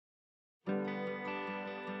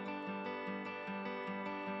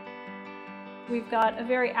We've got a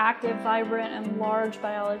very active, vibrant, and large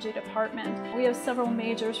biology department. We have several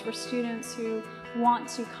majors for students who want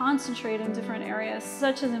to concentrate in different areas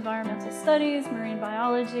such as environmental studies, marine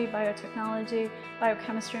biology, biotechnology,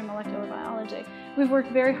 biochemistry, and molecular biology. We've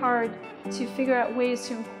worked very hard to figure out ways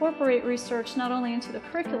to incorporate research not only into the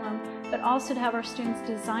curriculum, but also to have our students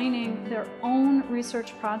designing their own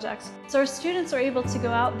research projects. So our students are able to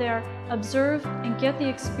go out there, observe, and get the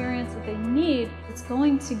experience that they need. It's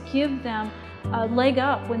going to give them a leg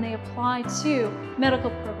up when they apply to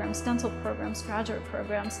medical programs, dental programs, graduate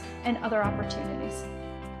programs, and other opportunities.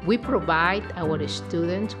 We provide our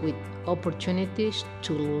students with opportunities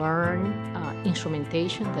to learn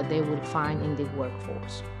instrumentation that they will find in the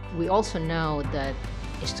workforce. We also know that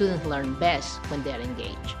students learn best when they're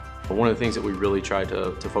engaged. One of the things that we really try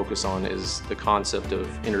to focus on is the concept of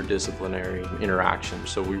interdisciplinary interaction.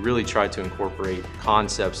 So we really try to incorporate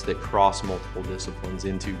concepts that cross multiple disciplines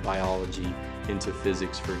into biology, into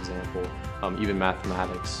physics, for example, even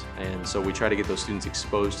mathematics. And so we try to get those students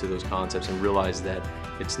exposed to those concepts and realize that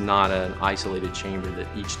it's not an isolated chamber, that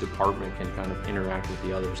each department can kind of interact with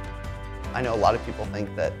the others. I know a lot of people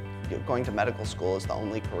think that going to medical school is the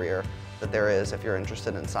only career that there is if you're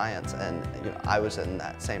interested in science, and I was in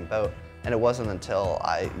that same boat. And it wasn't until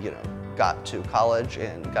I got to college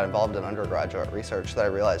and got involved in undergraduate research that I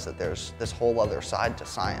realized that there's this whole other side to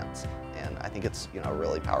science. And I think it's a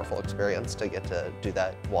really powerful experience to get to do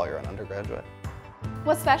that while you're an undergraduate.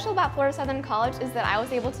 What's special about Florida Southern College is that I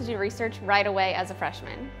was able to do research right away as a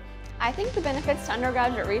freshman. I think the benefits to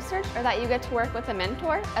undergraduate research are that you get to work with a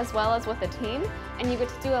mentor as well as with a team, and you get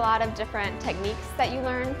to do a lot of different techniques that you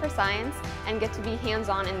learn for science and get to be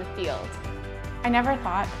hands-on in the field. I never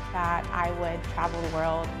thought that I would travel the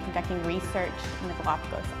world conducting research in the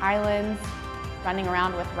Galapagos Islands, running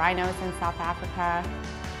around with rhinos in South Africa,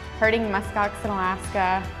 herding muskox in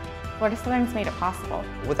Alaska. Florida Southern's made it possible.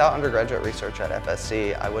 Without undergraduate research at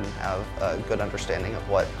FSC, I wouldn't have a good understanding of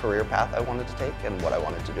what career path I wanted to take and what I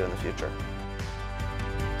wanted to do in the future.